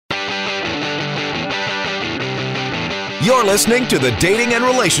You're listening to the Dating and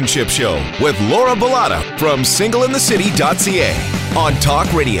Relationship Show with Laura Bilotta from singleinthecity.ca on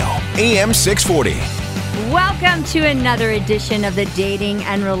Talk Radio, AM 640. Welcome to another edition of the Dating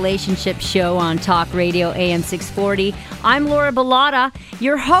and Relationship Show on Talk Radio, AM 640. I'm Laura Bilotta,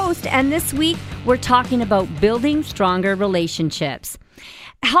 your host, and this week we're talking about building stronger relationships.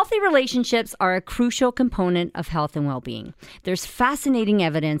 Healthy relationships are a crucial component of health and well-being. There's fascinating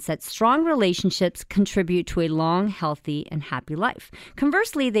evidence that strong relationships contribute to a long, healthy, and happy life.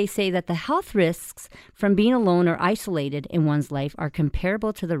 Conversely, they say that the health risks from being alone or isolated in one's life are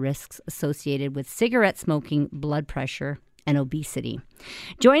comparable to the risks associated with cigarette smoking, blood pressure, and obesity.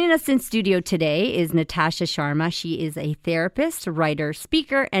 Joining us in studio today is Natasha Sharma. She is a therapist, writer,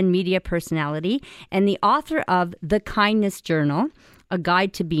 speaker, and media personality, and the author of The Kindness Journal, a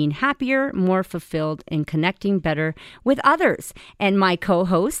guide to being happier, more fulfilled, and connecting better with others. And my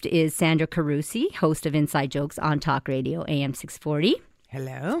co-host is Sandra Carusi, host of Inside Jokes on Talk Radio, AM 640.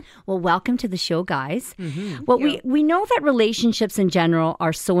 Hello. Well, welcome to the show, guys. Well, we know that relationships in general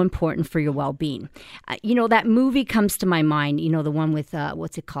are so important for your well-being. That movie comes to my mind, the one with,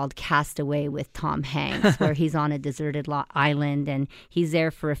 what's it called, Castaway with Tom Hanks, where he's on a deserted island and he's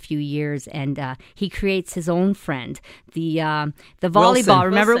there for a few years and he creates his own friend, the volleyball.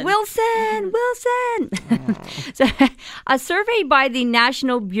 Remember, Wilson. So, a survey by the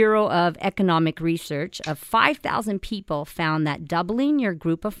National Bureau of Economic Research of 5,000 people found that doubling your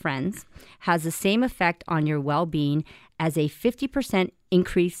group of friends has the same effect on your well-being as a 50%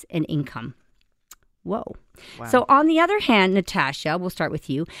 increase in income. Whoa. Wow. So on the other hand, Natasha, we'll start with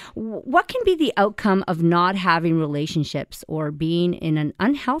you. What can be the outcome of not having relationships or being in an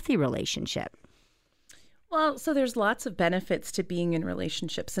unhealthy relationship? Well, so there's lots of benefits to being in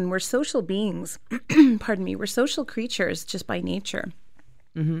relationships, and we're social beings. Pardon me. We're social creatures just by nature.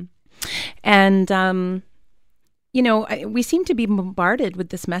 Mm-hmm. And, we seem to be bombarded with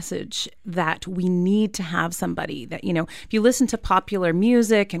this message that we need to have somebody that, if you listen to popular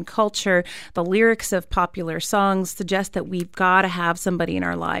music and culture, the lyrics of popular songs suggest that we've got to have somebody in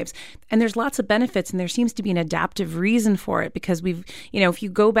our lives. And there's lots of benefits, and there seems to be an adaptive reason for it because if you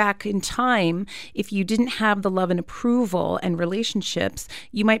go back in time, if you didn't have the love and approval and relationships,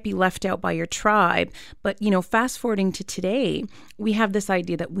 you might be left out by your tribe. But, fast forwarding to today, we have this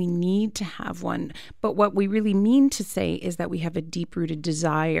idea that we need to have one. But what we really mean to say is that we have a deep-rooted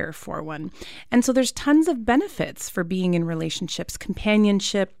desire for one. And so there's tons of benefits for being in relationships,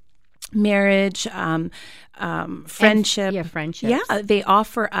 companionship, marriage, friendship. Friendships. Yeah, they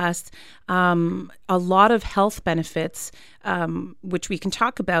offer us a lot of health benefits, which we can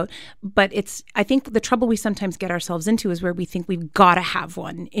talk about. But I think the trouble we sometimes get ourselves into is where we think we've got to have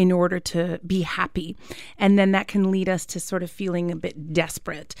one in order to be happy. And then that can lead us to sort of feeling a bit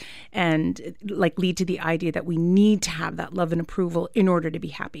desperate and lead to the idea that we need to have that love and approval in order to be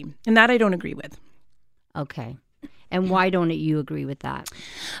happy. And that I don't agree with. Okay. And why don't you agree with that?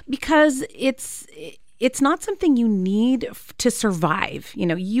 Because it's not something you need to survive.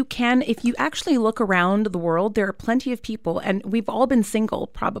 You can, if you actually look around the world, there are plenty of people, and we've all been single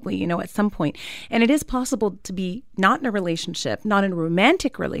probably, at some point. And it is possible to be not in a relationship, not in a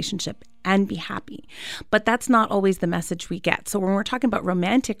romantic relationship, and be happy. But that's not always the message we get. So when we're talking about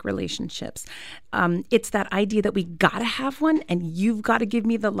romantic relationships, it's that idea that we got to have one and you've got to give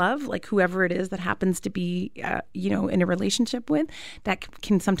me the love, like whoever it is that happens to be, in a relationship with, that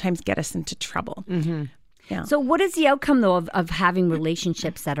can sometimes get us into trouble. Mm-hmm. Yeah. So what is the outcome, though, of having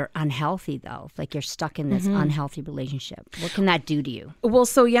relationships that are unhealthy, though? Like you're stuck in this unhealthy relationship. What can that do to you? Well,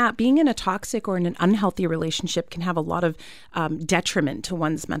 so being in a toxic or in an unhealthy relationship can have a lot of detriment to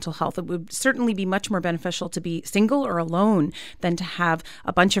one's mental health. It would certainly be much more beneficial to be single or alone than to have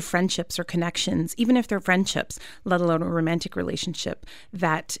a bunch of friendships or connections, even if they're friendships, let alone a romantic relationship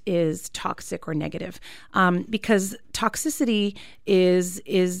that is toxic or negative. Because toxicity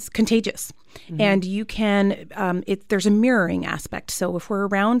is contagious. Mm-hmm. And you can, there's a mirroring aspect. So if we're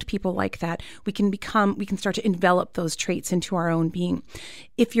around people like that, we can start to envelop those traits into our own being.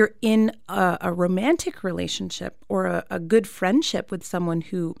 If you're in a romantic relationship or a good friendship with someone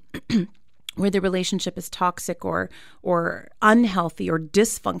who where the relationship is toxic or unhealthy or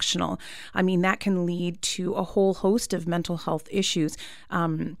dysfunctional, that can lead to a whole host of mental health issues,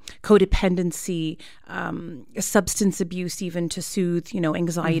 codependency, substance abuse, even to soothe,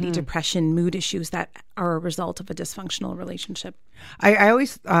 anxiety, depression, mood issues that are a result of a dysfunctional relationship. I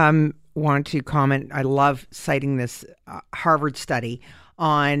always want to comment, I love citing this Harvard study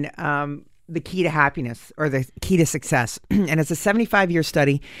on the key to happiness or the key to success. And it's a 75-year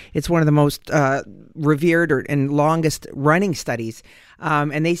study. It's one of the most revered and longest running studies.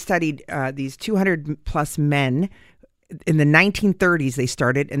 And they studied these 200 plus men in the 1930s they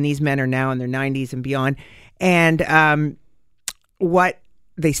started, and these men are now in their 90s and beyond. And what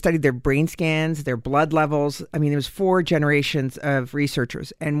they studied their brain scans, their blood levels. I mean, it was 4 generations of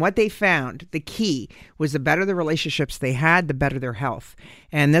researchers. And what they found, the key, was the better the relationships they had, the better their health.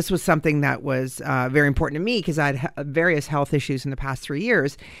 And this was something that was very important to me because I had various health issues in the past 3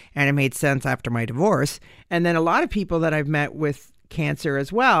 years, and it made sense after my divorce. And then a lot of people that I've met with cancer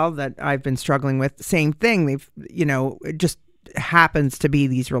as well that I've been struggling with, same thing. They've, it just happens to be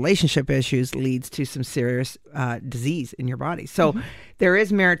these relationship issues leads to some serious disease in your body. So there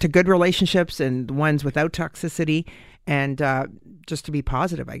is merit to good relationships and ones without toxicity, and just to be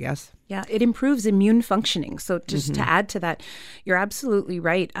positive, I guess. Yeah, it improves immune functioning. So just to add to that, you're absolutely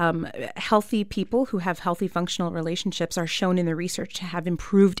right. Healthy people who have healthy functional relationships are shown in the research to have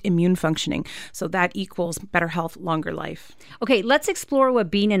improved immune functioning. So that equals better health, longer life. Okay, let's explore what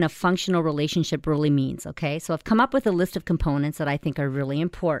being in a functional relationship really means, okay? So I've come up with a list of components that I think are really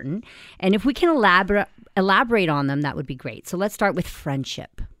important. And if we can elaborate on them, that would be great. So let's start with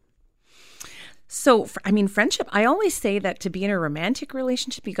friendship. So, friendship, I always say that to be in a romantic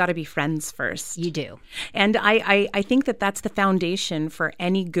relationship, you got to be friends first. You do. And I think that that's the foundation for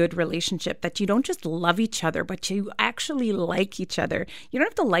any good relationship, that you don't just love each other, but you actually like each other. You don't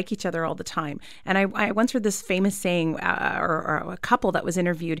have to like each other all the time. And I once heard this famous saying, or a couple that was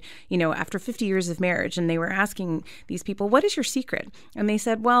interviewed, after 50 years of marriage, and they were asking these people, what is your secret? And they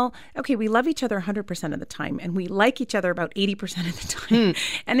said, well, okay, we love each other 100% of the time, and we like each other about 80% of the time.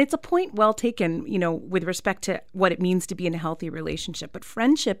 And it's a point well taken, with respect to what it means to be in a healthy relationship. But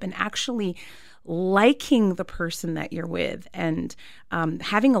friendship and actually liking the person that you're with and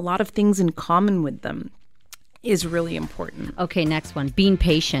having a lot of things in common with them is really important. Okay, next one, being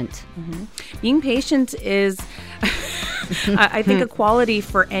patient. Being patient is, I think, a quality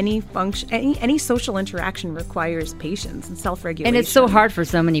for any function, any social interaction requires patience and self-regulation. And it's so hard for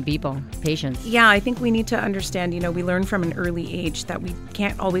so many people, patience. Yeah, I think we need to understand, we learn from an early age that we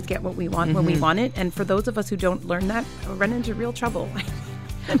can't always get what we want when we want it. And for those of us who don't learn that, run into real trouble.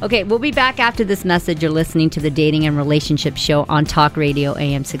 Okay, we'll be back after this message. You're listening to the Dating and Relationship Show on Talk Radio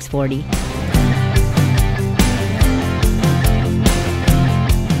AM 640.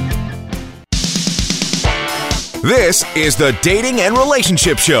 This is the Dating and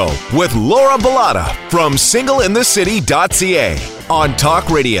Relationship Show with Laura Bilotta from singleinthecity.ca on Talk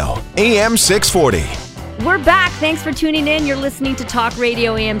Radio, AM 640. We're back. Thanks for tuning in. You're listening to Talk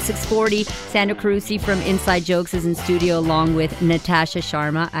Radio AM 640. Sandra Carusi from Inside Jokes is in studio along with Natasha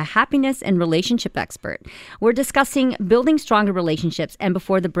Sharma, a happiness and relationship expert. We're discussing building stronger relationships. And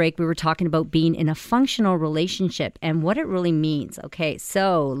before the break, we were talking about being in a functional relationship and what it really means. Okay,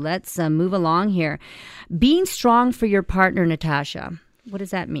 so let's move along here. Being strong for your partner, Natasha. What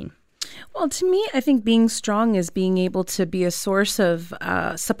does that mean? Well, to me, I think being strong is being able to be a source of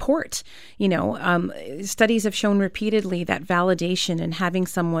support. Studies have shown repeatedly that validation and having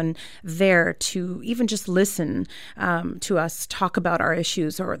someone there to even just listen to us talk about our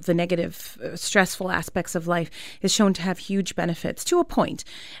issues or the negative, stressful aspects of life is shown to have huge benefits to a point.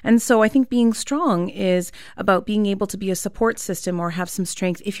 And so I think being strong is about being able to be a support system or have some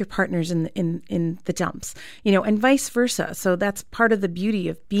strength if your partner's in the dumps, and vice versa. So that's part of the beauty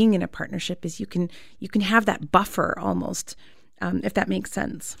of being in a partnership is you can have that buffer almost, if that makes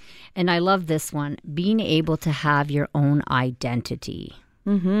sense. And I love this one, being able to have your own identity.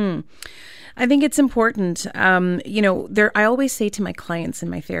 I think it's important. I always say to my clients in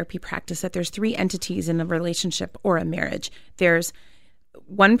my therapy practice that there's 3 entities in a relationship or a marriage. There's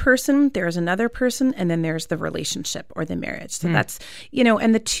one person, there's another person, and then there's the relationship or the marriage. So that's,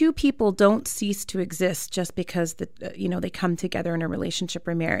 and the 2 people don't cease to exist just because they come together in a relationship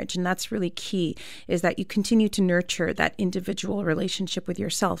or marriage. And that's really key, is that you continue to nurture that individual relationship with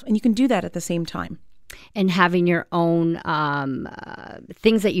yourself. And you can do that at the same time. And having your own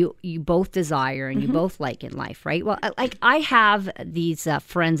things that you both desire and you both like in life, right? Well, like I have these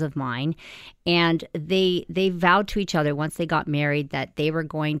friends of mine, and they vowed to each other once they got married that they were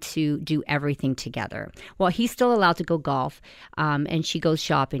going to do everything together. Well, he's still allowed to go golf, and she goes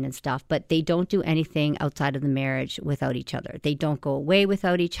shopping and stuff, but they don't do anything outside of the marriage without each other. They don't go away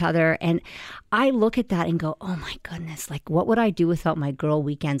without each other. And I look at that and go, oh my goodness, like what would I do without my girl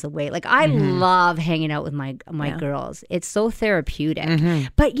weekends away? Like I love hanging out with my girls. It's so therapeutic.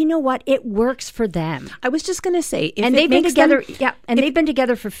 But you know what? It works for them. I was just going to say, and they've been together. They've been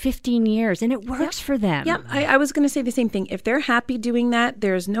together for 15 years, and it works for them. Yeah, I was going to say the same thing. If they're happy doing that,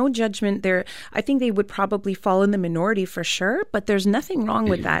 there's no judgment there. I think they would probably fall in the minority for sure, but there's nothing wrong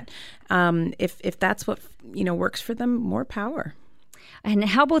with that. If that's what works for them, more power. And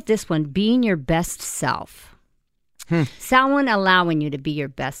how about this one? Being your best self. Someone allowing you to be your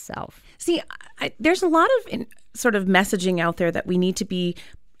best self. See, there's a lot of sort of messaging out there that we need to be,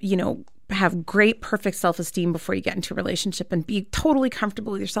 have great, perfect self-esteem before you get into a relationship and be totally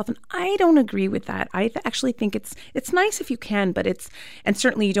comfortable with yourself. And I don't agree with that. I actually think it's nice if you can, but and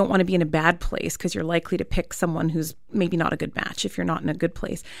certainly you don't want to be in a bad place because you're likely to pick someone who's maybe not a good match if you're not in a good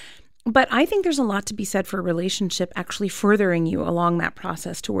place. But I think there's a lot to be said for a relationship actually furthering you along that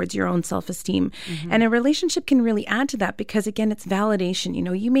process towards your own self-esteem. Mm-hmm. And a relationship can really add to that because, again, it's validation.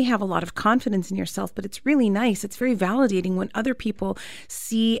 You may have a lot of confidence in yourself, but it's really nice. It's very validating when other people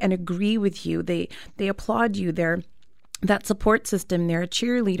see and agree with you. They applaud you. They're that support system. They're a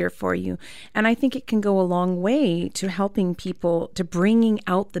cheerleader for you. And I think it can go a long way to helping people, to bringing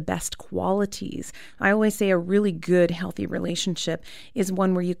out the best qualities. I always say a really good, healthy relationship is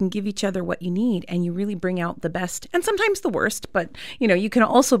one where you can give each other what you need and you really bring out the best and sometimes the worst, but you can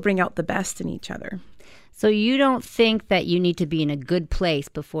also bring out the best in each other. So you don't think that you need to be in a good place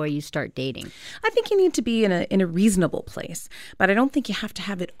before you start dating? I think you need to be in a reasonable place, but I don't think you have to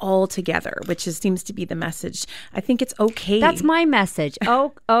have it all together, which seems to be the message. I think it's okay. That's my message.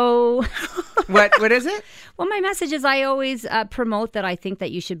 Oh. What is it? Well, my message is I always promote that I think that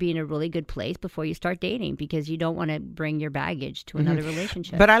you should be in a really good place before you start dating because you don't want to bring your baggage to another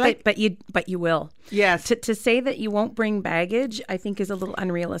relationship. But but you will. Yes. To say that you won't bring baggage, I think is a little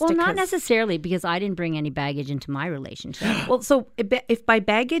unrealistic. Well, not necessarily because I didn't bring any baggage into my relationship. Well, so if by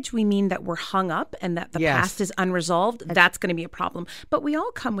baggage we mean that we're hung up and that the past is unresolved, that's going to be a problem. But we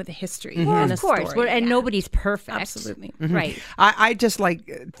all come with a history and a story. Of course. And nobody's perfect. Absolutely. Mm-hmm. Right. I just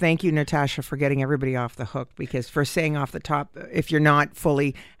thank you, Natasha, for getting everybody off the hook because for saying off the top, if you're not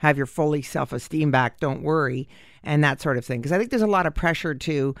have your fully self-esteem back, don't worry. And that sort of thing. Because I think there's a lot of pressure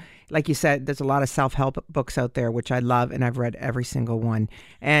to, like you said, there's a lot of self-help books out there, which I love, and I've read every single one.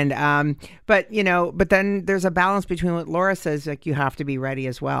 And, but then there's a balance between what Laura says, like you have to be ready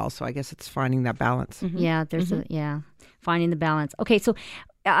as well. So I guess it's finding that balance. Mm-hmm. Yeah, finding the balance. Okay, so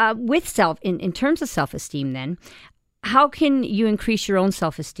with in terms of self-esteem then, how can you increase your own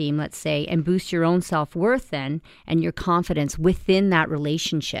self-esteem, let's say, and boost your own self-worth then and your confidence within that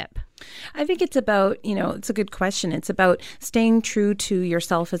relationship? I think it's about, it's a good question. It's about staying true to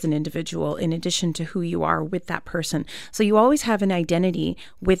yourself as an individual in addition to who you are with that person. So you always have an identity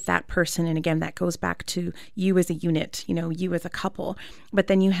with that person. And again, that goes back to you as a unit, you as a couple. But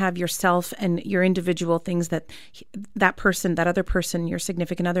then you have yourself and your individual things that other person, your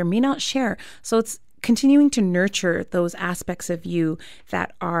significant other may not share. So it's continuing to nurture those aspects of you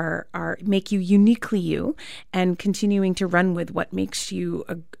that are make you uniquely you and continuing to run with what makes you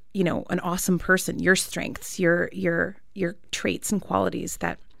an awesome person, your strengths, your traits and qualities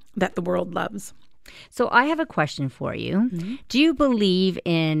that the world loves. So I have a question for you. Mm-hmm. Do you believe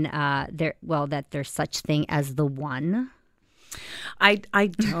in that there's such thing as the one? I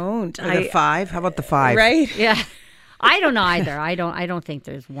don't. The five? How about the five? Right? Yeah. I don't know either. I don't think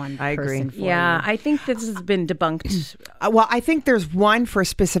there's one person for you. I think this has been debunked. Well, I think there's one for a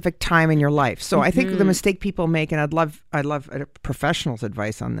specific time in your life. So I think the mistake people make, and I'd love a professional's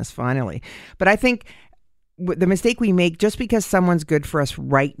advice on this finally, but I think the mistake we make, just because someone's good for us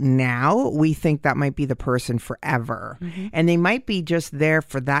right now, we think that might be the person forever. Mm-hmm. And they might be just there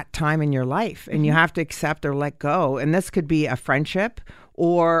for that time in your life. And you have to accept or let go. And this could be a friendship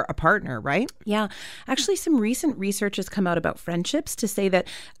or a partner, right? Yeah. Actually, some recent research has come out about friendships to say that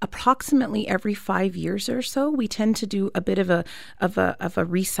approximately every 5 years or so, we tend to do a bit of a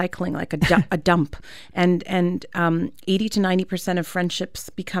recycling, like a dump, and 80 to 90% of friendships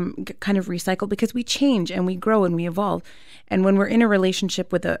become kind of recycled because we change and we grow and we evolve. And when we're in a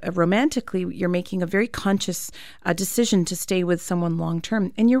relationship with a romantically, you're making a very conscious decision to stay with someone long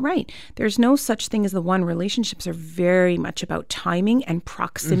term. And you're right. There's no such thing as the one. Relationships are very much about timing and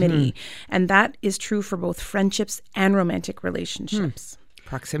proximity. And that is true for both friendships and romantic relationships.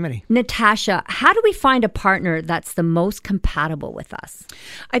 Proximity. Natasha, how do we find a partner that's the most compatible with us?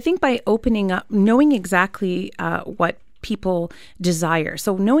 I think by opening up, knowing exactly what people desire.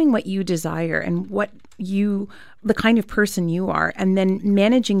 So knowing what you desire and the kind of person you are, and then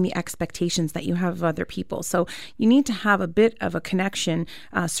managing the expectations that you have of other people. So you need to have a bit of a connection,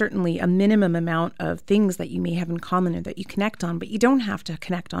 certainly a minimum amount of things that you may have in common or that you connect on, but you don't have to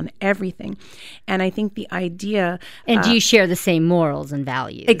connect on everything. And I think the idea... And do you share the same morals and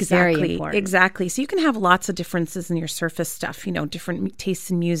values? Exactly. Very important. Exactly. So you can have lots of differences in your surface stuff, different tastes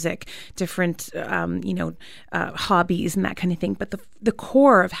in music, different, hobbies and that kind of thing. But the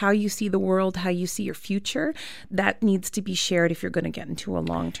core of how you see the world, how you see your future, that needs to be shared if you're going to get into a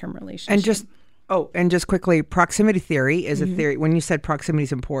long-term relationship. And just Oh, and just quickly, proximity theory is a theory. When you said proximity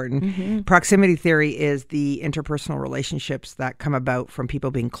is important, proximity theory is the interpersonal relationships that come about from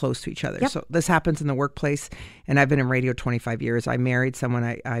people being close to each other. Yep. So this happens in the workplace, and I've been in radio 25 years. I married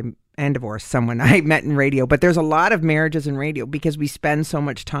someone and divorced someone I met in radio. But there's a lot of marriages in radio because we spend so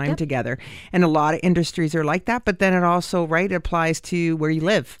much time together. And a lot of industries are like that. But then it also, it applies to where you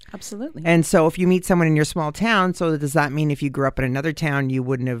live. Absolutely. And so if you meet someone in your small town, so does that mean if you grew up in another town, you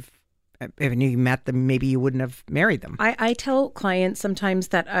wouldn't have, if you met them, maybe you wouldn't have married them? I tell clients sometimes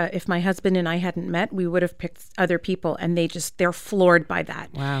that if my husband and I hadn't met, we would have picked other people, and they're floored by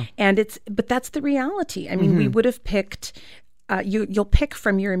that. Wow. But that's the reality. I mean, we would have picked, you'll pick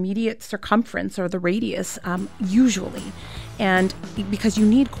from your immediate circumference or the radius, usually. And because you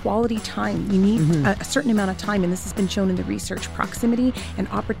need quality time, you need a certain amount of time, and this has been shown in the research, proximity and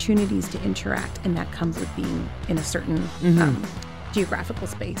opportunities to interact, and that comes with being in a certain geographical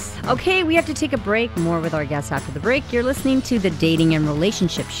space. Okay, we have to take a break. More with our guests after the break. You're listening to the Dating and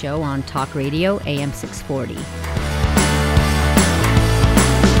Relationship Show on Talk Radio AM 640.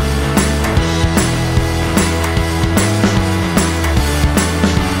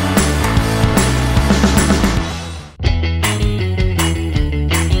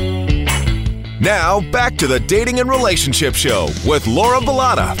 Now, back to the Dating and Relationship Show with Laura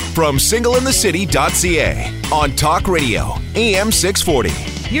Bilotta from singleinthecity.ca on Talk Radio, AM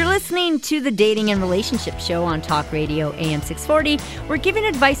 640. You're listening to the Dating and Relationship Show on Talk Radio AM 640. We're giving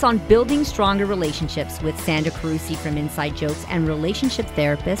advice on building stronger relationships with Sandra Carusi from Inside Jokes and relationship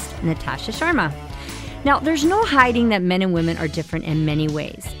therapist Natasha Sharma. Now, there's no hiding that men and women are different in many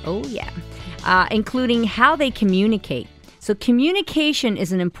ways. Oh, yeah. Including how they communicate. So communication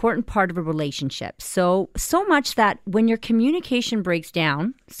is an important part of a relationship. So much that when your communication breaks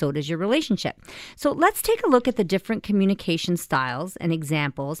down, so does your relationship. So let's take a look at the different communication styles and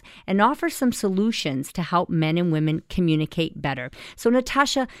examples and offer some solutions to help men and women communicate better. So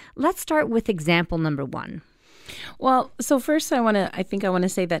Natasha, let's start with example number 1. Well, so first I think I want to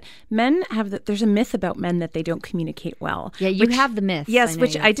say that men there's a myth about men that they don't communicate well. Yeah, you have the myth. Yes,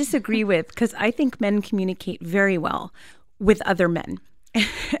 which I disagree with, because I think men communicate very well with other men.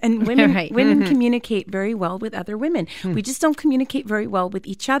 And women communicate very well with other women. We just don't communicate very well with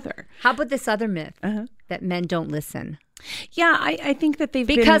each other. How about this other myth that men don't listen? Yeah, I think that I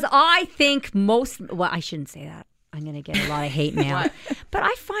think I shouldn't say that. I'm going to get a lot of hate mail. But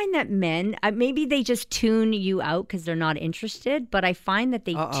I find that men, maybe they just tune you out because they're not interested, but I find that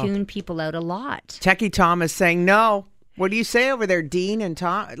they tune people out a lot. Techie Tom is saying no. What do you say over there, Dean and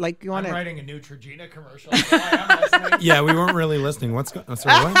Tom? Like you want to? I'm writing a Neutrogena commercial. So I am listening. Yeah, we weren't really listening. What's going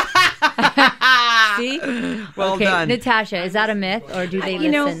on? See? Well done. Natasha, is that a myth or do they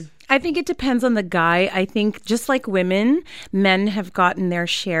listen? I think it depends on the guy. I think just like women, men have gotten their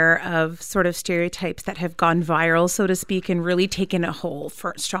share of sort of stereotypes that have gone viral, so to speak, and really taken a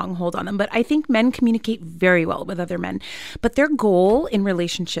strong hold on them. But I think men communicate very well with other men. But their goal in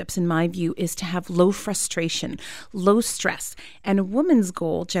relationships, in my view, is to have low frustration, low stress. And a woman's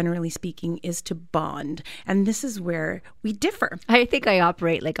goal, generally speaking, is to bond. And this is where we differ. I think I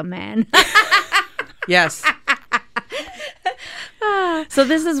operate like a man. Yes. So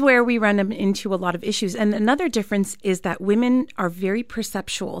this is where we run into a lot of issues. And another difference is that women are very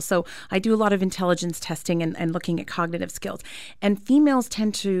perceptual. So I do a lot of intelligence testing and looking at cognitive skills. And females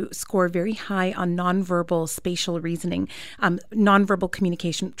tend to score very high on nonverbal spatial reasoning, nonverbal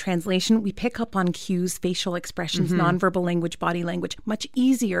communication, translation. We pick up on cues, facial expressions, nonverbal language, body language, much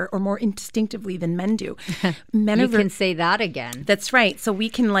easier or more instinctively than men do. You can say that again. That's right. So we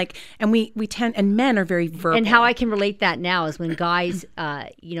can and men are very verbal. And how I can relate that now is when guys,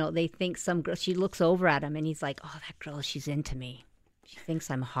 they think some girl, she looks over at him and he's like, oh, that girl, she's into me. She thinks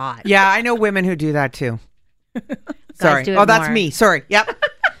I'm hot. Yeah, I know women who do that too. Sorry. Do it that's more. me. Sorry. Yep.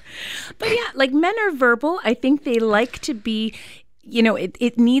 But yeah, like men are verbal. I think they like to be,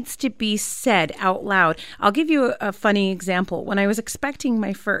 it needs to be said out loud. I'll give you a funny example. When I was expecting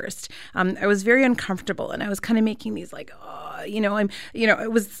my first, I was very uncomfortable and I was kind of making these like,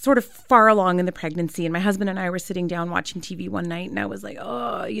 it was sort of far along in the pregnancy, and my husband and I were sitting down watching TV one night, and I was like,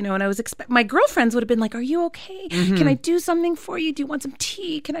 and I was my girlfriends would have been like, are you okay? Can I do something for you? Do you want some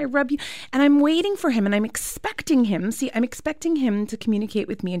tea? Can I rub you? And I'm waiting for him, and I'm expecting him to communicate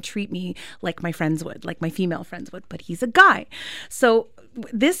with me and treat me like my friends would, like my female friends would, but he's a guy. So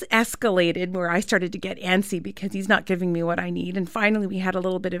this escalated where I started to get antsy because he's not giving me what I need, and finally we had a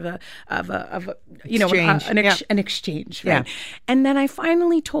little bit of an exchange, right? Yeah. And then I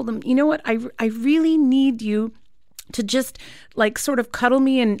finally told him, you know what, I really need you to just like sort of cuddle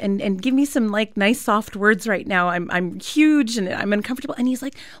me and give me some like nice soft words right now. I'm huge and I'm uncomfortable. And he's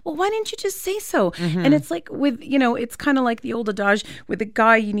like, well, why didn't you just say so? And it's like with, it's kind of like the old adage with a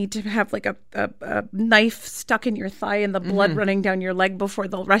guy, you need to have like a knife stuck in your thigh and the blood running down your leg before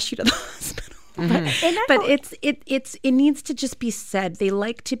they'll rush you to the hospital. But it needs to just be said. They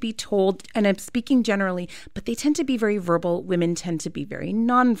like to be told, and I'm speaking generally, but they tend to be very verbal. Women tend to be very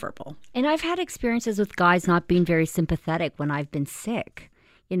nonverbal. And I've had experiences with guys not being very sympathetic when I've been sick.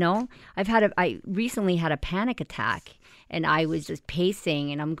 I recently had a panic attack. And I was just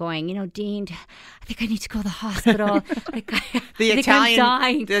pacing, and I'm going, Dean, I think I need to go to the hospital. I'm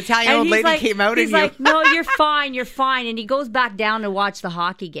dying. The Italian old lady came out he's at you. Like, no, you're fine. And he goes back down to watch the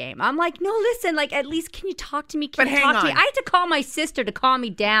hockey game. I'm like, no, listen, like, at least can you talk to me? Can you talk to me? I had to call my sister to calm me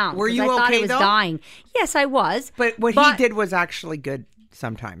down. Were you I thought okay, I was though? Dying. Yes, I was. But what he did was actually good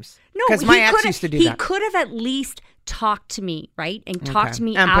sometimes. No, because my ex used to do that. He could have at least talked to me, right? And talked to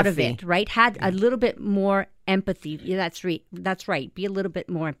me out of it, right? Had a little bit more empathy. Yeah, that's right. Be a little bit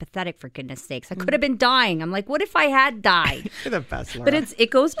more empathetic, for goodness sakes. I could have been dying. I'm like, what if I had died? You're the best, Laura. But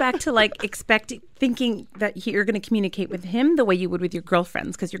it goes back to like thinking that you're going to communicate with him the way you would with your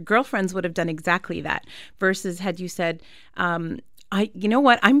girlfriends, because your girlfriends would have done exactly that. Versus had you said, you know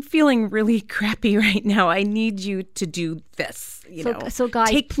what? I'm feeling really crappy right now. I need you to do this. So guys,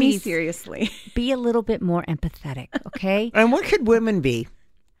 take me please seriously. Be a little bit more empathetic, okay? And what could women be?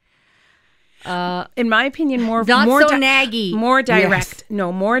 In my opinion, more naggy, more direct. Yes.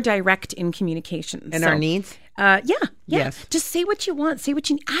 No, more direct in communication. And our needs. Yeah. Yes. Just say what you want. Say what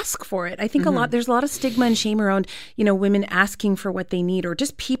you ask for it. I think there's a lot of stigma and shame around, women asking for what they need, or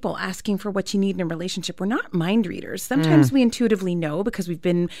just people asking for what you need in a relationship. We're not mind readers. Sometimes we intuitively know because we've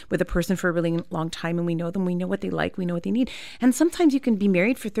been with a person for a really long time and we know them. We know what they like. We know what they need. And sometimes you can be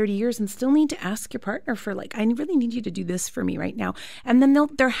married for 30 years and still need to ask your partner for like, I really need you to do this for me right now. And then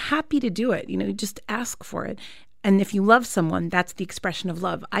they're happy to do it. Just ask for it. And if you love someone, that's the expression of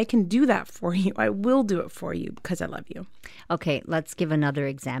love. I can do that for you. I will do it for you because I love you. Okay, let's give another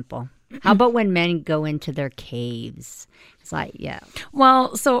example. How about when men go into their caves? It's like, yeah.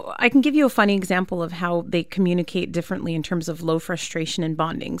 Well, so I can give you a funny example of how they communicate differently in terms of low frustration and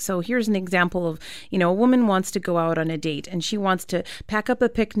bonding. So here's an example of, a woman wants to go out on a date and she wants to pack up a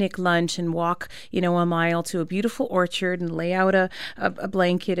picnic lunch and walk, a mile to a beautiful orchard and lay out a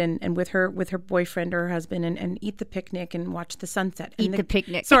blanket and with her boyfriend or her husband and eat the picnic and watch the sunset. Eat the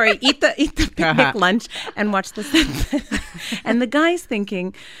picnic. Sorry, eat the picnic lunch and watch the sunset. And the guy's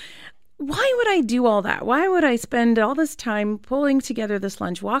thinking, why would I do all that? Why would I spend all this time pulling together this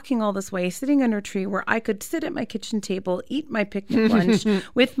lunch, walking all this way, sitting under a tree where I could sit at my kitchen table, eat my picnic lunch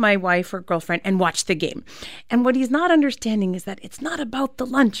with my wife or girlfriend and watch the game? And what he's not understanding is that it's not about the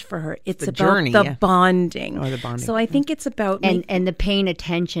lunch for her. It's about journey, the bonding. Oh, the bonding. So I think it's about... And the paying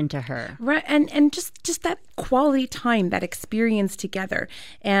attention to her. Right. And just that quality time, that experience together.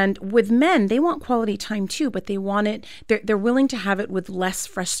 And with men, they want quality time too, but they want it... They're willing to have it with less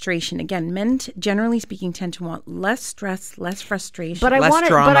frustration. Again, men, generally speaking, tend to want less stress, less frustration, but less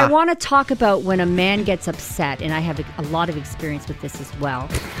drama. But I want to talk about when a man gets upset, and I have a lot of experience with this as well.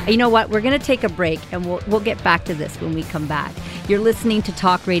 You know what? We're going to take a break, and we'll get back to this when we come back. You're listening to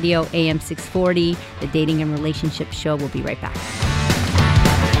Talk Radio AM 640, the Dating and Relationship Show. We'll be right back.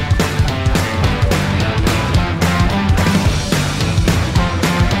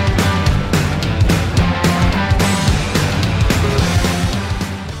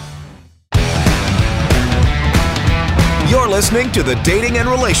 You're listening to the Dating and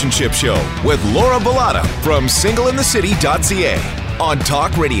Relationship Show with Laura Bilotta from singleinthecity.ca on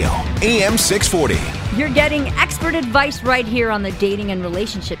Talk Radio, AM 640. You're getting expert advice right here on the Dating and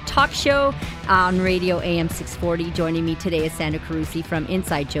Relationship Talk Show on Radio AM 640. Joining me today is Sandra Carusi from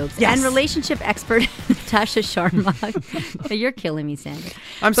Inside Jokes and relationship expert Natasha Sharma. You're killing me, Sandra.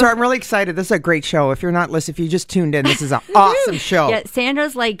 I'm sorry. I'm really excited. This is a great show. If you're not listening, if you just tuned in, this is an awesome show. Yeah,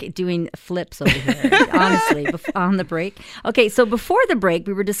 Sandra's like doing flips over here, honestly, on the break. Okay, so before the break,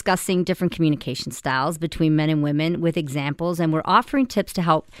 we were discussing different communication styles between men and women with examples, and we're offering tips to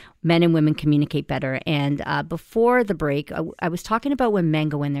help men and women communicate better. And before the break, I was talking about when men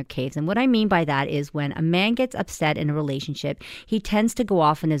go in their caves. And what I mean by that is when a man gets upset in a relationship, he tends to go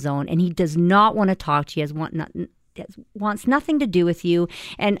off on his own and he does not want to talk to you, wants nothing to do with you.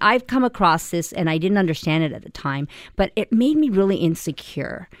 And I've come across this and I didn't understand it at the time, but it made me really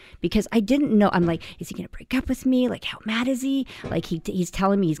insecure because I didn't know. I'm like, is he going to break up with me? Like, how mad is he? Like, he's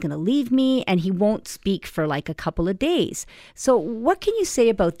telling me he's going to leave me and he won't speak for like a couple of days. So what can you say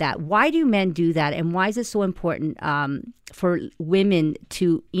about that? Why do men do that? And why is it so important for women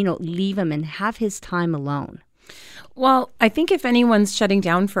to, leave him and have his time alone? Well, I think if anyone's shutting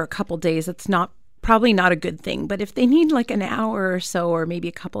down for a couple days, it's probably not a good thing. But if they need like an hour or so, or maybe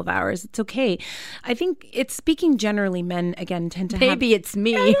a couple of hours, it's okay. I think it's speaking generally, men again tend to Maybe it's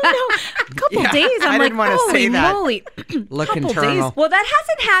me. I don't know. A couple days. I'm I like, didn't want to holy say that. moly. Look Couple internal. days. Well, that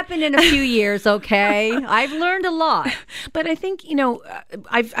hasn't happened in a few years, okay? I've learned a lot. But I think,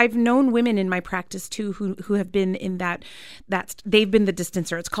 I've known women in my practice too who have been in that's they've been the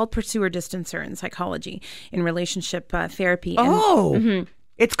distancer. It's called pursuer distancer in psychology, in relationship therapy. And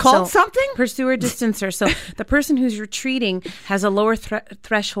It's called something? Pursuer distancer. So the person who's retreating has a lower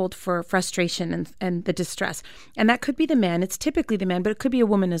threshold for frustration and the distress. And that could be the man. It's typically the man, but it could be a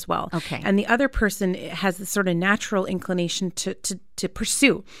woman as well. Okay. And the other person has this sort of natural inclination to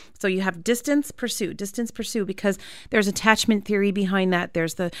pursue. So you have distance, pursue, because there's attachment theory behind that.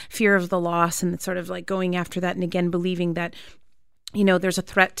 There's the fear of the loss and sort of like going after that. And again, believing that there's a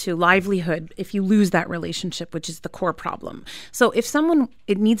threat to livelihood if you lose that relationship, which is the core problem. So if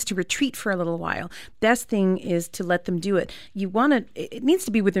it needs to retreat for a little while, best thing is to let them do it. It needs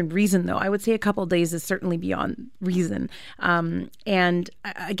to be within reason, though. I would say a couple of days is certainly beyond reason. And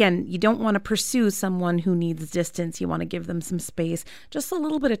again, you don't want to pursue someone who needs distance. You want to give them some space, just a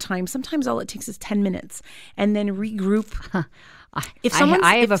little bit of time. Sometimes all it takes is 10 minutes and then regroup.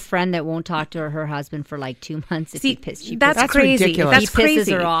 I have a friend that won't talk to her husband for like 2 months. If That's crazy. ridiculous. That's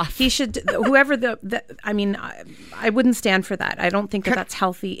crazy. He pisses her off. He should. Whoever I wouldn't stand for that. I don't think that's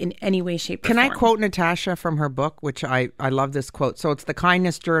healthy in any way, shape, or form. Can I quote Natasha from her book, which I love this quote. So it's the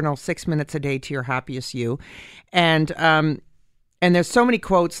Kindness Journal, 6 minutes a day to your happiest you, and there's so many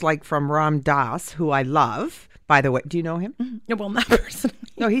quotes like from Ram Dass, who I love. By the way, do you know him? Mm-hmm. Well, not personally.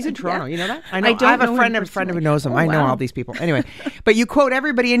 No, he's in Toronto. You know that? I don't have know a friend him of a friend who personally. knows him. Oh, I know wow. all these people. Anyway, but you quote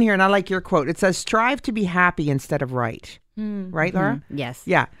everybody in here, and I like your quote. It says, "Strive to be happy instead of right." Right, Laura? Yes.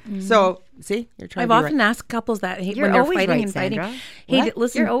 Yeah. So, see, you're trying I've to be often right. asked couples that You're when they're always fighting right, and fighting. Sandra. Hey, What?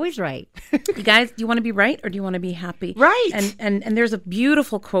 listen, You're always right. you guys, do you want to be right or do you want to be happy? Right. And there's a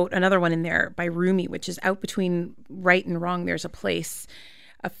beautiful quote, another one in there by Rumi, which is out between right and wrong. There's a place,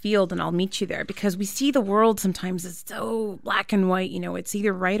 a field, and I'll meet you there, because we see the world sometimes as so black and white. It's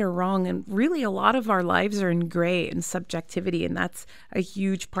either right or wrong. And really a lot of our lives are in gray and subjectivity. And that's a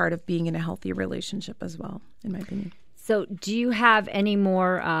huge part of being in a healthy relationship as well, in my opinion. So do you have any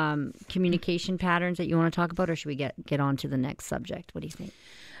more communication patterns that you want to talk about, or should we get on to the next subject? What do you think?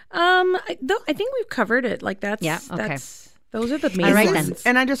 I think we've covered it. Like that's, Yeah, okay. Those are the main All right, ones. then.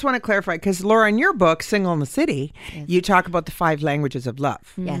 And I just want to clarify, because Laura, in your book, Single in the City, you talk about the 5 languages of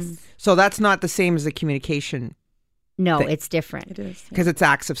love. Yes. So that's not the same as the communication, No, thing. it's different. It is. because it's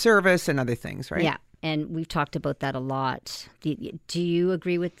acts of service and other things, right? Yeah. And we've talked about that a lot. Do you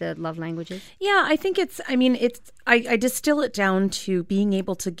agree with the love languages? Yeah, I think I distill it down to being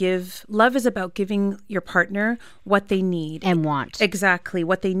able to give. Love is about giving your partner what they need. And want. Exactly.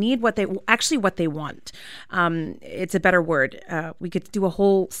 What they need, what they want. It's a better word. We could do a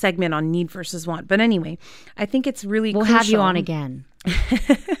whole segment on need versus want. But anyway, I think it's really We'll crucial have you on again.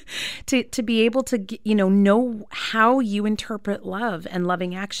 to be able to know how you interpret love and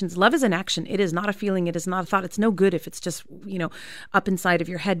loving actions. Love is an action. It is not a feeling. It is not a thought. It's no good if it's just up inside of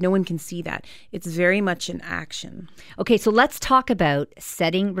your head. No one can see that. It's very much an action. Okay, so let's talk about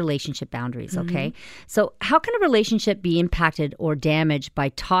setting relationship boundaries, okay? So how can a relationship be impacted or damaged by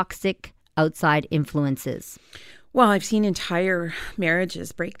toxic outside influences? Well, I've seen entire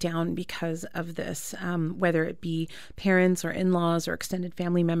marriages break down because of this, whether it be parents or in-laws or extended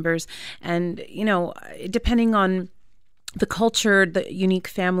family members. And, depending on the culture, the unique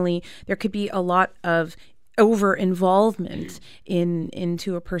family, there could be a lot of over-involvement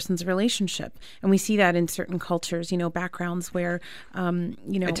into a person's relationship. And we see that in certain cultures, backgrounds where,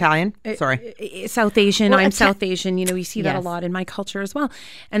 Italian? Sorry. South Asian. Well, I'm South Asian. You see that a Yes. lot in my culture as well.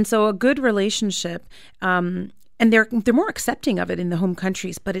 And so a good relationship, and they're more accepting of it in the home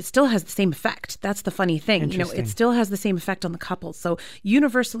countries, but it still has the same effect. That's the funny thing. It still has the same effect on the couple. So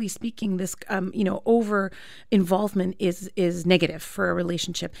universally speaking, this over involvement is negative for a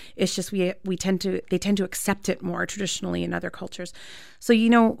relationship. It's just they tend to accept it more traditionally in other cultures. So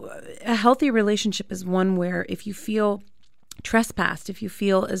a healthy relationship is one where if you feel trespassed, if you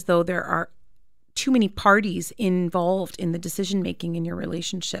feel as though there are too many parties involved in the decision making in your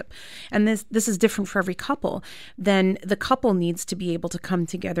relationship, and this is different for every couple, then the couple needs to be able to come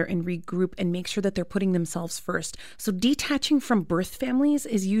together and regroup and make sure that they're putting themselves first. So detaching from birth families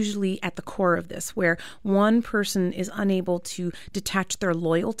is usually at the core of this, where one person is unable to detach their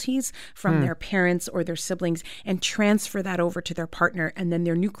loyalties from their parents or their siblings and transfer that over to their partner and then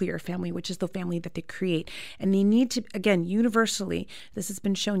their nuclear family, which is the family that they create. And they need to, again, universally, this has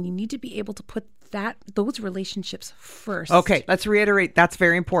been shown, you need to be able to put those relationships first. Okay, let's reiterate. That's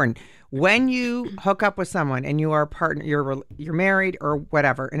very important. When you hook up with someone and you are a partner, you're married or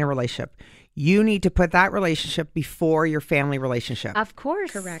whatever in a relationship, you need to put that relationship before your family relationship. Of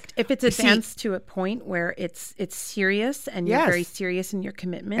course. Correct. If it's advanced to a point where it's serious and you're very serious in your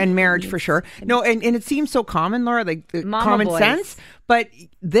commitment. And marriage for sure. No, and it seems so common, Laura, like common sense. But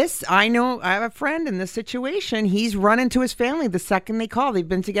this, I know, I have a friend in this situation. He's run into his family the second they call. They've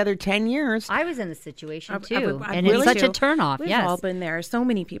been together 10 years. I was in the situation too. And it's such a turnoff. We've all been there. So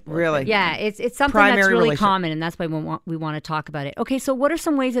many people. Really? Yeah, it's something that's really common, and that's why we want to talk about it. Okay, so what are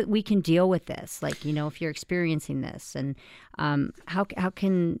some ways that we can deal with this? Like, if you're experiencing this, and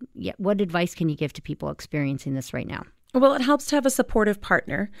what advice can you give to people experiencing this right now? Well, it helps to have a supportive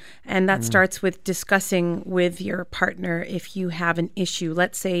partner, and that starts with discussing with your partner if you have an issue.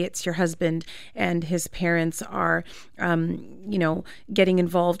 Let's say it's your husband and his parents are, getting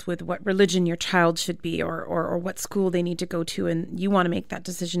involved with what religion your child should be or what school they need to go to, and you want to make that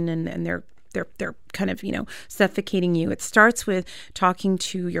decision, and they're kind of, suffocating you. It starts with talking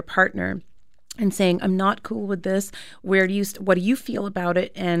to your partner and saying, I'm not cool with this. What do you feel about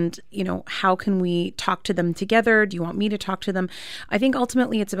it? And, how can we talk to them together? Do you want me to talk to them? I think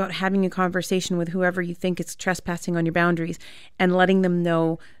ultimately it's about having a conversation with whoever you think is trespassing on your boundaries and letting them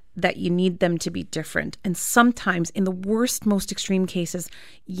know that you need them to be different. And sometimes, in the worst, most extreme cases,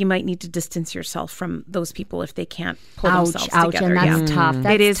 you might need to distance yourself from those people if they can't pull themselves together. And that's tough.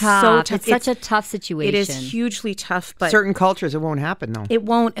 It is tough. So tough. It's such a tough situation. It is hugely tough. But certain cultures, it won't happen, though. It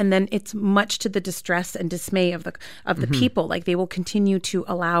won't. And then it's much to the distress and dismay of the people. Like, they will continue to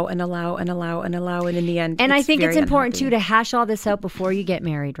allow and allow and allow and allow. And in the end, and I think it's important, too, to hash all this out before you get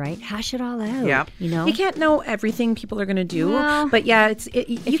married, right? Hash it all out. Yeah. You can't know everything people are going to do. Well, but yeah,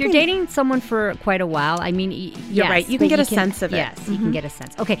 if you're dating someone for quite a while, I mean, you're right. You can get a sense of it. Yes, you can get a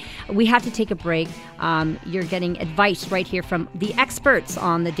sense. Okay, we have to take a break. You're getting advice right here from the experts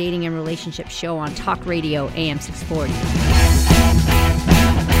on the Dating and Relationship Show on Talk Radio AM 640.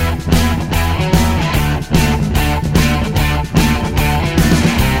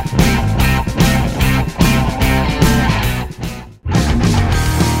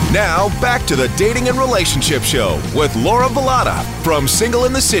 Now, back to the Dating and Relationship Show with Laura Bilotta from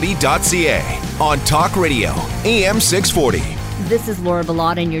singleinthecity.ca on Talk Radio, AM 640. This is Laura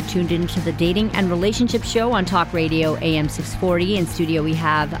Bilotta, and you're tuned into the Dating and Relationship Show on Talk Radio, AM 640. In studio, we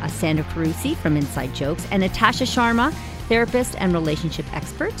have Sandra Carusi from Inside Jokes and Natasha Sharma, therapist and relationship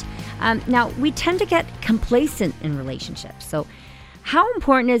expert. Now, we tend to get complacent in relationships. So how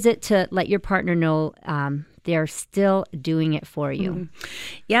important is it to let your partner know they're still doing it for you? Mm-hmm.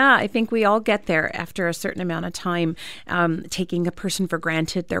 Yeah, I think we all get there after a certain amount of time, taking a person for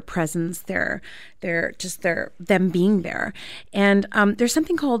granted, their presence, them being there. And there's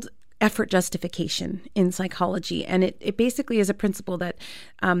something called effort justification in psychology. And it basically is a principle that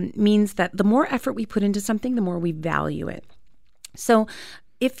means that the more effort we put into something, the more we value it. So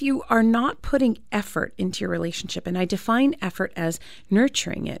if you are not putting effort into your relationship, and I define effort as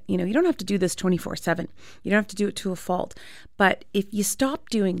nurturing it, you don't have to do this 24/7. You don't have to do it to a fault. But if you stop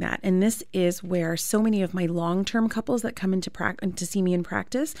doing that, and this is where so many of my long-term couples that come into to see me in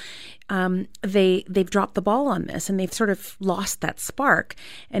practice, they've dropped the ball on this, and they've sort of lost that spark.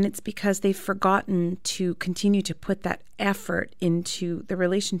 And it's because they've forgotten to continue to put that effort into the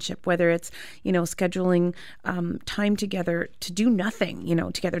relationship, whether it's, scheduling time together to do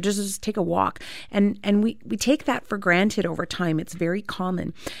nothing, together, just take a walk. And we take that for granted over time. It's very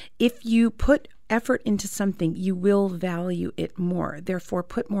common. If you put effort into something, you will value it more. Therefore,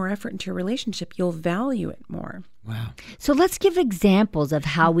 put more effort into your relationship, you'll value it more. Wow. So let's give examples of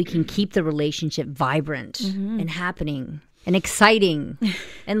how we can keep the relationship vibrant and happening and exciting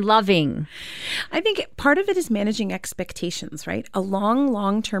and loving. I think part of it is managing expectations, right? A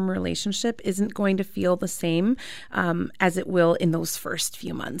long-term relationship isn't going to feel the same as it will in those first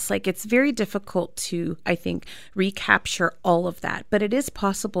few months. Like, it's very difficult to, I think, recapture all of that. But it is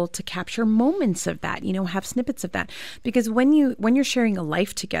possible to capture moments of that, have snippets of that. Because when you're sharing a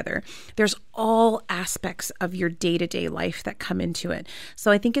life together, there's all aspects of your day-to-day life that come into it.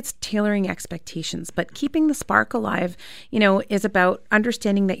 So I think it's tailoring expectations, but keeping the spark alive, is about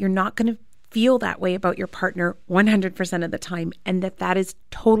understanding that you're not going to feel that way about your partner 100% of the time, and that is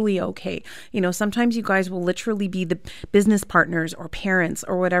totally okay. Sometimes you guys will literally be the business partners or parents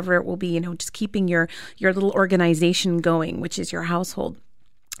or whatever it will be, just keeping your little organization going, which is your household.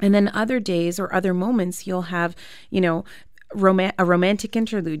 And then other days or other moments, you'll have, a romantic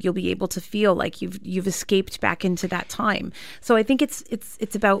interlude, you'll be able to feel like you've escaped back into that time. So I think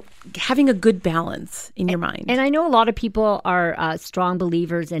it's about having a good balance in your mind. And I know a lot of people are strong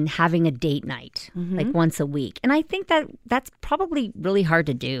believers in having a date night, like once a week. And I think that's probably really hard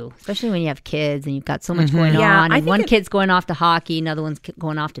to do, especially when you have kids and you've got so much going on. And one kid's going off to hockey, another one's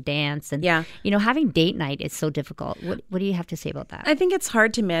going off to dance. And, having date night is so difficult. What do you have to say about that? I think it's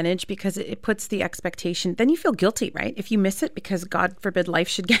hard to manage because it puts the expectation. Then you feel guilty, right? If you miss it because, God forbid, life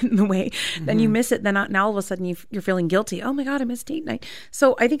should get in the way, then you miss it. Then now all of a sudden you're feeling guilty. Oh my God, I missed date night.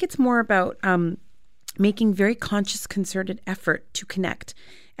 So I think it's more about making very conscious, concerted effort to connect.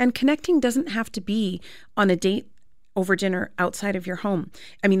 And connecting doesn't have to be on a date over dinner outside of your home.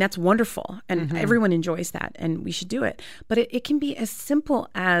 I mean, that's wonderful. And everyone enjoys that and we should do it. But it can be as simple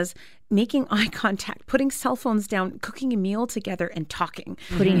as making eye contact, putting cell phones down, cooking a meal together and talking.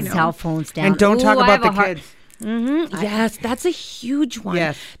 Putting cell phones down. And don't talk about the kids. Yes, that's a huge one.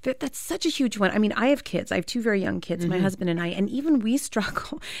 Yes. That's such a huge one. I mean, I have kids. I have 2 very young kids, my husband and I, and even we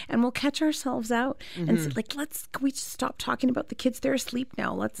struggle and we'll catch ourselves out and say, like, can we just stop talking about the kids? They're asleep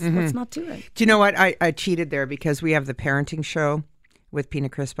now. Let's not do it. Do you know what? I cheated there because we have the parenting show with Pina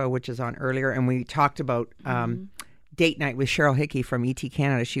Crispo, which is on earlier, and we talked about date night with Cheryl Hickey from ET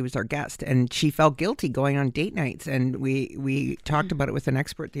Canada. She was our guest, and she felt guilty going on date nights. And we talked about it with an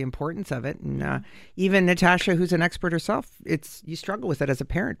expert, the importance of it. And even Natasha, who's an expert herself, you struggle with it as a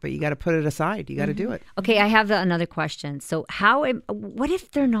parent, but you got to put it aside. You got to do it. Okay, I have another question. So, what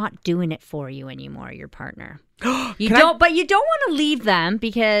if they're not doing it for you anymore, your partner? But you don't want to leave them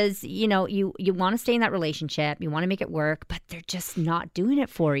because you want to stay in that relationship. You want to make it work, but they're just not doing it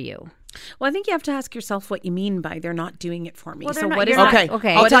for you. Well, I think you have to ask yourself what you mean by they're not doing it for me. Well, so not, what is that? that?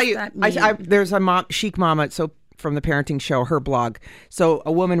 Okay. I'll tell you. That mean? There's a mom, Chic Mama, from the parenting show, her blog. So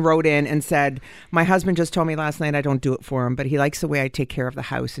a woman wrote in and said, my husband just told me last night I don't do it for him, but he likes the way I take care of the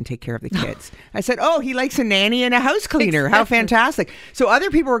house and take care of the kids. I said, oh, he likes a nanny and a house cleaner. How fantastic. So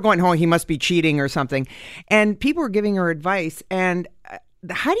other people were going, oh, he must be cheating or something. And people were giving her advice. And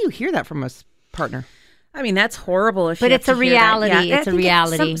how do you hear that from a partner? I mean, that's horrible. But it's a reality. Yeah, it's a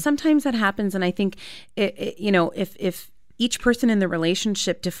reality. Sometimes that happens. And I think, if each person in the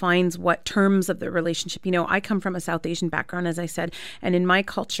relationship defines what terms of the relationship, I come from a South Asian background, as I said, and in my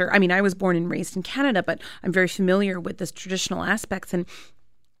culture, I mean, I was born and raised in Canada, but I'm very familiar with this traditional aspects. And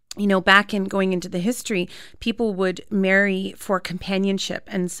back in going into the history, people would marry for companionship.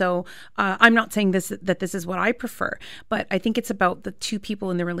 And so I'm not saying that this is what I prefer, but I think it's about the 2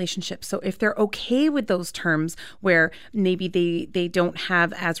 people in the relationship. So if they're okay with those terms where maybe they don't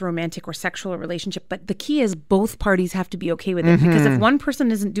have as romantic or sexual a relationship, but the key is both parties have to be okay with it. Because if one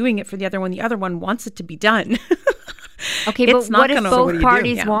person isn't doing it for the other one wants it to be done. Okay, but what if both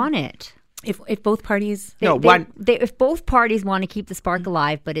parties want it? If both parties... if both parties want to keep the spark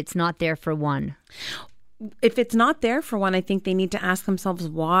alive, but it's not there for one. If it's not there for one, I think they need to ask themselves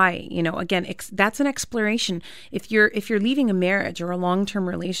why. Again, that's an exploration. If you're leaving a marriage or a long-term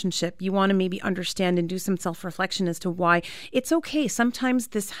relationship, you want to maybe understand and do some self-reflection as to why. It's okay. Sometimes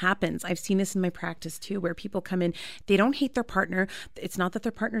this happens. I've seen this in my practice too, where people come in, they don't hate their partner. It's not that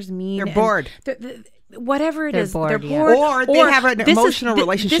their partner's mean. They're bored. Whatever it is, they're bored. Or they have an emotional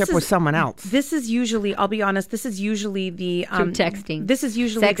relationship with someone else. This is usually, I'll be honest, this is usually the... through texting. This is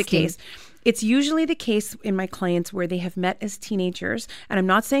usually the case. It's usually the case in my clients where they have met as teenagers. And I'm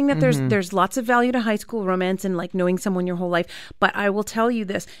not saying that there's lots of value to high school romance and like knowing someone your whole life. But I will tell you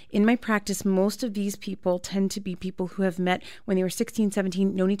this, in my practice, most of these people tend to be people who have met when they were 16,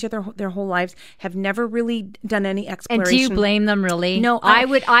 17, known each other their whole lives, have never really done any exploration. And do you blame them really? No.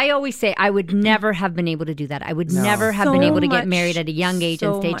 I always say I would never have been able to do that. I would never have been able to get married at a young age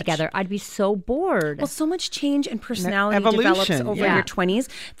and stay together. I'd be so bored. Well, so much change and personality develops over your 20s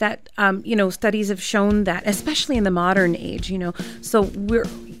that, studies have shown that, especially in the modern age, so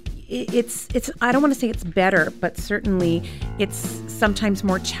it's I don't want to say it's better, but certainly it's sometimes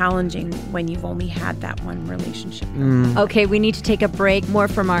more challenging when you've only had that one relationship. Okay, we need to take a break. More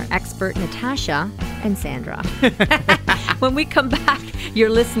from our expert Natasha and Sandra. When we come back, you're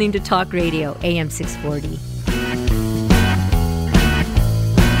listening to Talk Radio, AM 640.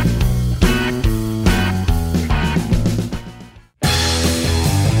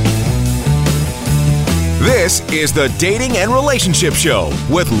 This is the Dating and Relationship Show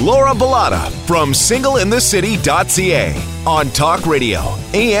with Laura Bilotta from singleinthecity.ca on Talk Radio,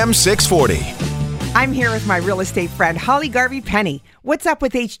 AM 640. I'm here with my real estate friend, Holly Garvey-Penny. What's up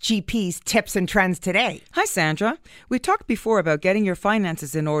with HGP's tips and trends today? Hi, Sandra. We talked before about getting your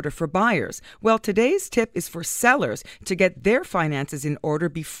finances in order for buyers. Well, today's tip is for sellers to get their finances in order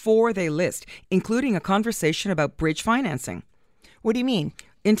before they list, including a conversation about bridge financing. What do you mean?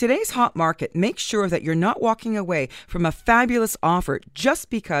 In today's hot market, make sure that you're not walking away from a fabulous offer just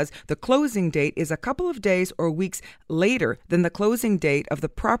because the closing date is a couple of days or weeks later than the closing date of the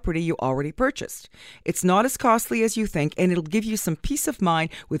property you already purchased. It's not as costly as you think, and it'll give you some peace of mind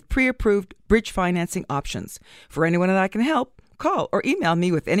with pre-approved bridge financing options. For anyone that I can help, call or email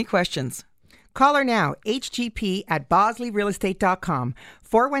me with any questions. Call her now, HGP at BosleyRealEstate.com,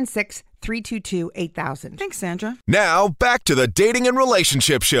 416-322-8000. Thanks, Sandra. Now, back to the Dating and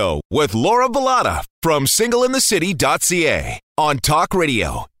Relationship Show with Laura Bilotta from singleinthecity.ca on Talk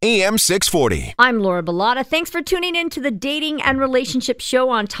Radio, AM 640. I'm Laura Bilotta. Thanks for tuning in to the Dating and Relationship Show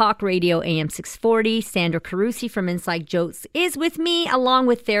on Talk Radio, AM 640. Sandra Carusi from Inside Jokes is with me, along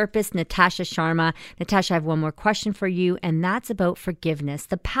with therapist Natasha Sharma. Natasha, I have one more question for you, and that's about forgiveness,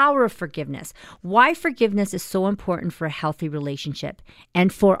 the power of forgiveness. Why forgiveness is so important for a healthy relationship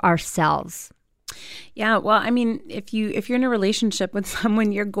and for ourselves. Yeah, well, I mean, if you're in a relationship with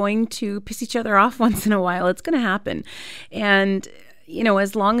someone, you're going to piss each other off once in a while. It's going to happen. And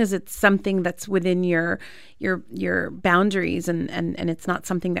as long as it's something that's within your boundaries and it's not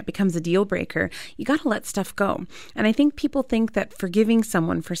something that becomes a deal breaker, you got to let stuff go. And I think people think that forgiving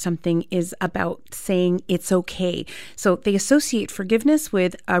someone for something is about saying it's okay. So they associate forgiveness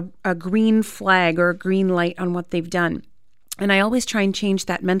with a green flag or a green light on what they've done. And I always try and change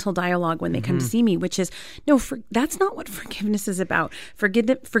that mental dialogue when they come to see me, which is, that's not what forgiveness is about.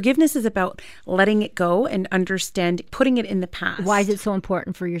 Forgiveness is about letting it go and putting it in the past. Why is it so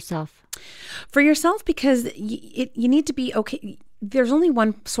important for yourself? For yourself, because you need to be okay. There's only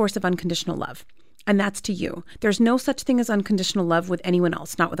one source of unconditional love. And that's to you. There's no such thing as unconditional love with anyone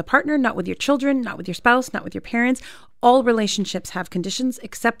else, not with a partner, not with your children, not with your spouse, not with your parents. All relationships have conditions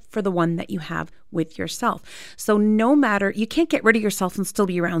except for the one that you have with yourself. So you can't get rid of yourself and still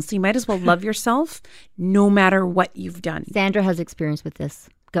be around. So you might as well love yourself no matter what you've done. Sandra has experience with this.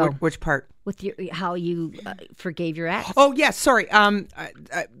 Go. Which part? With how you forgave your ex. Oh, yes. Sorry.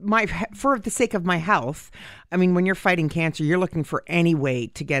 For the sake of my health, I mean, when you're fighting cancer, you're looking for any way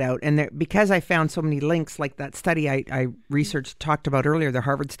to get out. And because I found so many links, like that study I researched, talked about earlier, the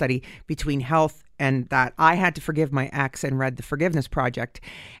Harvard study, between health and that, I had to forgive my ex and read the Forgiveness Project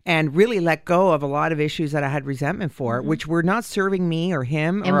and really let go of a lot of issues that I had resentment for, which were not serving me or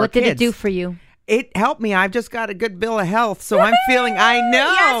him and or what our did kids. It do for you? It helped me. I've just got a good bill of health, so I'm feeling, I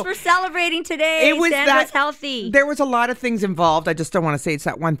know. Yes, we're celebrating today. It was Sandra's healthy. There was a lot of things involved. I just don't want to say it's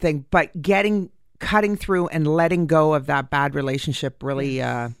that one thing, but cutting through and letting go of that bad relationship really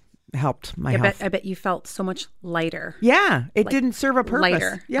helped my health. I bet you felt so much lighter. Yeah, it didn't serve a purpose.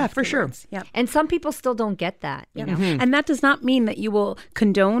 Lighter. Yeah, for sure. Yeah. And some people still don't get that. You know? And that does not mean that you will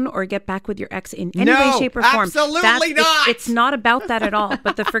condone or get back with your ex in any way, shape, or form. Absolutely not. It's not about that at all.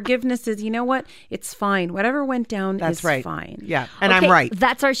 But the forgiveness is, you know what? It's fine. Whatever went down is right. fine. Yeah, and okay, I'm right.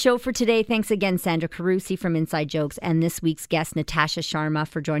 That's our show for today. Thanks again, Sandra Carusi from Inside Jokes, and this week's guest, Natasha Sharma,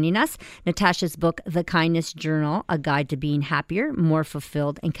 for joining us. Natasha's book, The Kindness Journal, A Guide to Being Happier, More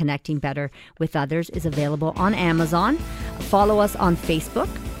Fulfilled, and Connecting Better with Others, is available on Amazon. Follow us on Facebook,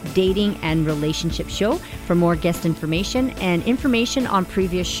 Dating and Relationship Show, for more guest information and information on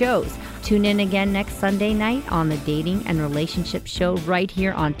previous shows. Tune in again next Sunday night on the Dating and Relationship Show right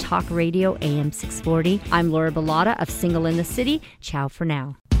here on Talk Radio AM 640. I'm Laura Bilotta of Single in the City. Ciao for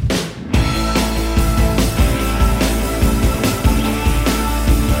now.